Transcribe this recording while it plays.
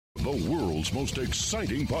The world's most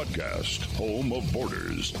exciting podcast, home of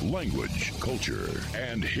borders, language, culture.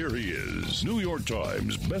 And here he is, New York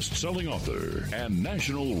Times best-selling author and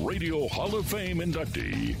National Radio Hall of Fame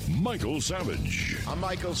inductee, Michael Savage. I'm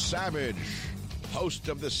Michael Savage, host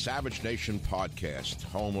of the Savage Nation podcast,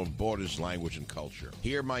 home of borders, language, and culture.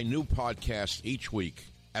 Hear my new podcast each week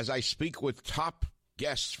as I speak with top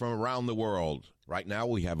guests from around the world. Right now,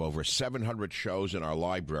 we have over 700 shows in our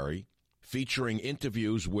library, featuring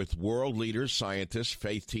interviews with world leaders, scientists,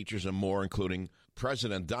 faith teachers, and more, including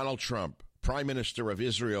President Donald Trump, Prime Minister of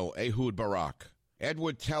Israel, Ehud Barak,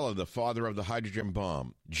 Edward Teller, the father of the hydrogen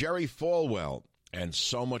bomb, Jerry Falwell, and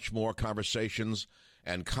so much more conversations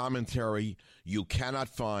and commentary you cannot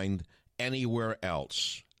find anywhere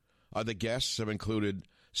else. Other guests have included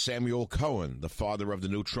Samuel Cohen, the father of the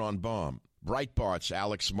neutron bomb, Breitbart's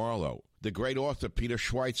Alex Marlow, the great author Peter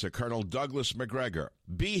Schweitzer, Colonel Douglas McGregor.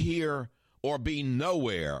 Be here or be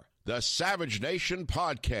nowhere. The Savage Nation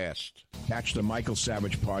Podcast. Catch the Michael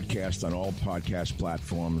Savage Podcast on all podcast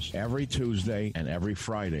platforms every Tuesday and every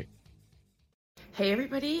Friday. Hey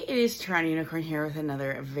everybody, it is Toronto Unicorn here with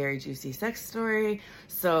another very juicy sex story.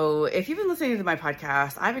 So if you've been listening to my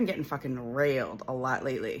podcast, I've been getting fucking railed a lot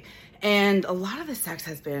lately. And a lot of the sex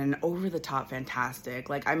has been over the top fantastic.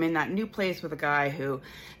 Like, I'm in that new place with a guy who,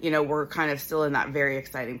 we're kind of still in that very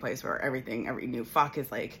exciting place where every new fuck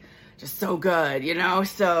is like just so good,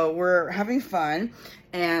 So we're having fun.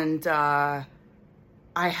 And I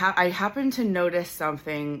happened to notice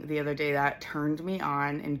something the other day that turned me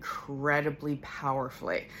on incredibly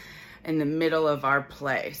powerfully in the middle of our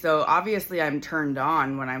play. So obviously I'm turned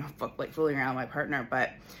on when I'm like fooling around with my partner, but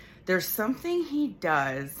there's something he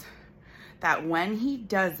does that when he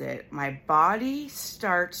does it, my body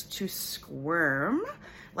starts to squirm,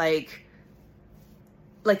 like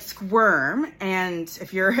squirm. And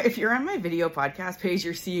if you're on my video podcast page,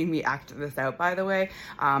 you're seeing me act this out, by the way.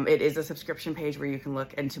 It is a subscription page where you can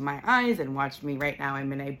look into my eyes and watch me. Right now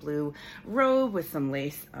I'm in a blue robe with some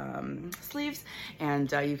lace sleeves,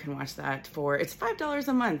 and you can watch that it's $5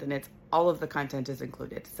 a month, and it's all of the content is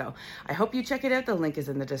included. So I hope you check it out. The link is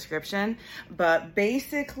in the description. But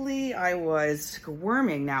basically I was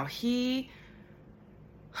squirming. Now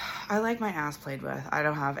I like my ass played with. I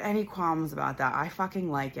don't have any qualms about that. I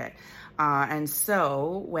fucking like it. And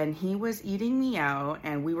so when he was eating me out,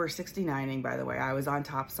 and we were 69ing, by the way, I was on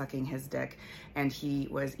top sucking his dick and he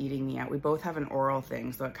was eating me out. We both have an oral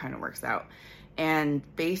thing, so it kind of works out. And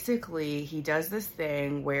basically he does this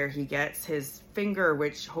thing where he gets his finger,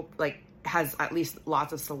 which has at least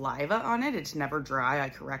lots of saliva on it. It's never dry. I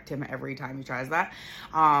correct him every time he tries that,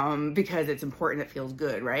 because it's important. It feels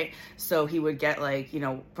good, right? So he would get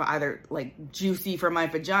either juicy from my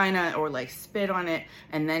vagina or spit on it.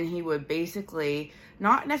 And then he would basically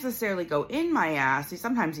not necessarily go in my ass.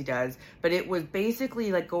 Sometimes he does, but it would basically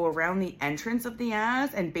go around the entrance of the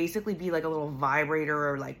ass and basically be like a little vibrator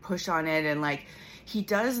or push on it. And he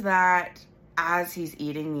does that as he's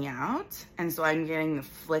eating me out. And so I'm getting the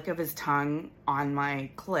flick of his tongue on my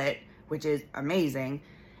clit, which is amazing.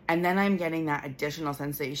 And then I'm getting that additional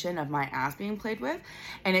sensation of my ass being played with.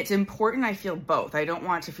 And it's important I feel both. I don't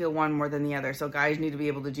want to feel one more than the other. So guys need to be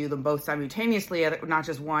able to do them both simultaneously, not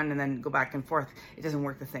just one and then go back and forth. It doesn't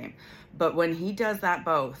work the same. But when he does that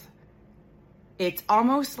both, it's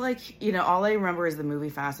almost like, all I remember is the movie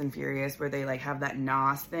Fast and Furious where they have that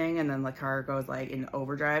NOS thing and then the car goes in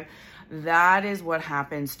overdrive. That is what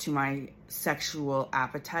happens to my sexual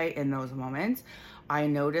appetite in those moments. I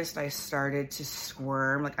noticed I started to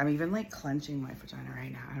squirm. I'm even clenching my vagina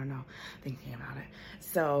right now. I don't know, thinking about it.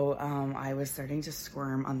 So I was starting to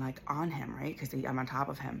squirm on him, right? Because I'm on top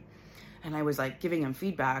of him. And I was giving him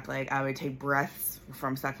feedback. I would take breaths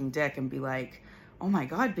from sucking dick and be like, oh my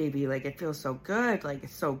God, baby, it feels so good.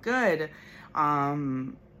 It's so good.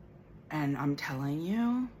 And I'm telling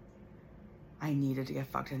you, I needed to get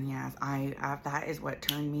fucked in the ass. That is what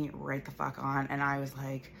turned me right the fuck on. And I was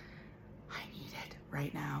like, I need it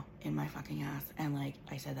right now in my fucking ass. And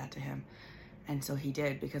I said that to him. And so he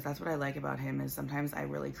did, because that's what I like about him is sometimes I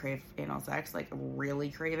really crave anal sex,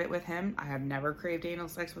 really crave it with him. I have never craved anal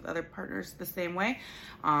sex with other partners the same way.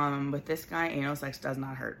 With this guy, anal sex does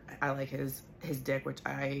not hurt. I like his dick, which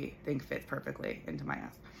I think fits perfectly into my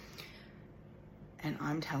ass. And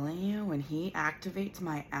I'm telling you, when he activates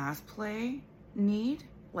my ass play need,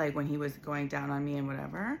 when he was going down on me and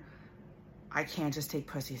whatever, I can't just take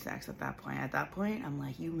pussy sex at that point. At that point, I'm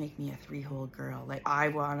like, you make me a 3-hole girl. I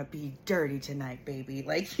want to be dirty tonight, baby.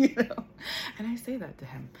 And I say that to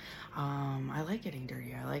him. I like getting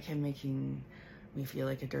dirty. I like him making me feel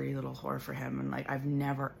like a dirty little whore for him. And like, I've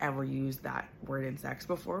never ever used that word in sex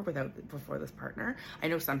before before this partner. I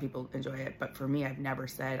know some people enjoy it, but for me, I've never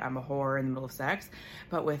said I'm a whore in the middle of sex.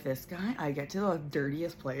 But with this guy, I get to the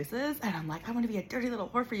dirtiest places and I'm like, I want to be a dirty little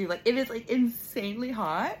whore for you. Like, it is like insanely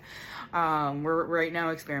hot. We're right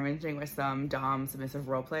now experimenting with some dom submissive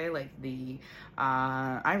role play. Like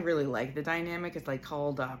I really like the dynamic. It's like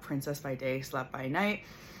called Princess by Day, Slept by Night.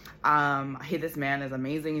 This man is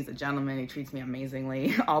amazing. He's a gentleman. He treats me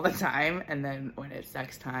amazingly all the time. And then when it's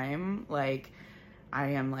sex time, like, I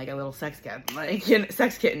am like a little sex kitten,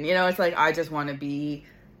 sex kitten, it's like, I just want to be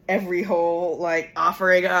every whole, like,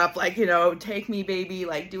 offering up, like, take me, baby,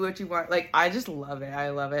 like, do what you want. Like, I just love it.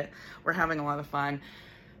 I love it. We're having a lot of fun.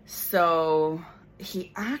 So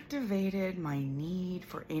he activated my need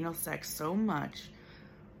for anal sex so much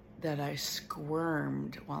that I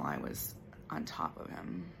squirmed while I was on top of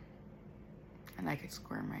him. And I could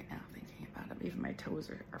squirm right now thinking about him. Even my toes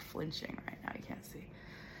are flinching right now. You can't see.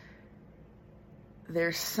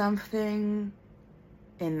 There's something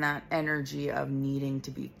in that energy of needing to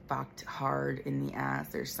be fucked hard in the ass.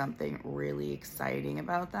 There's something really exciting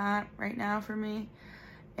about that right now for me.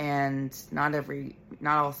 And not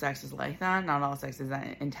all sex is like that. Not all sex is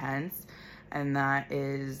that intense. And I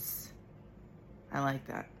like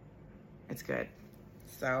that. It's good.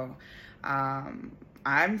 So,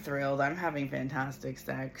 I'm thrilled. I'm having fantastic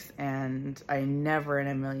sex, and I never in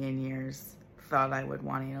a million years thought I would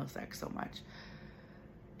want anal sex so much.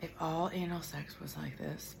 If all anal sex was like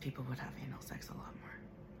this, people would have anal sex a lot more.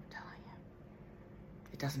 I'm telling you.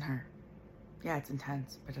 It doesn't hurt. Yeah, it's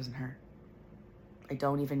intense, but it doesn't hurt. I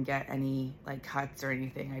don't even get any, like, cuts or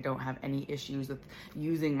anything. I don't have any issues with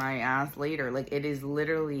using my ass later. Like, it is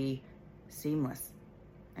literally seamless,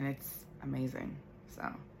 and it's amazing. So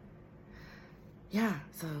yeah,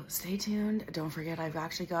 so stay tuned. Don't forget, I've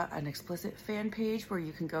actually got an explicit fan page where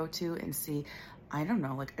you can go to and see, I don't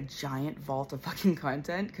know, like a giant vault of fucking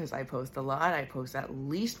content, because I post a lot. I post at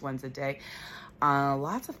least once a day.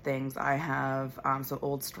 Lots of things. I have some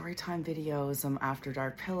old story time videos, some after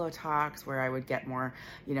dark pillow talks where I would get more,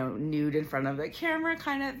 nude in front of the camera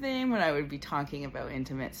kind of thing, when I would be talking about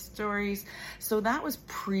intimate stories. So that was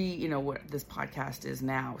what this podcast is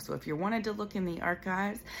now. So if you wanted to look in the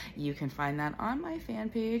archives, you can find that on my fan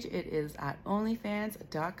page. It is at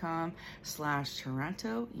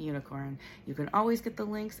onlyfans.com/Toronto Unicorn. You can always get the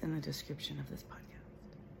links in the description of this podcast.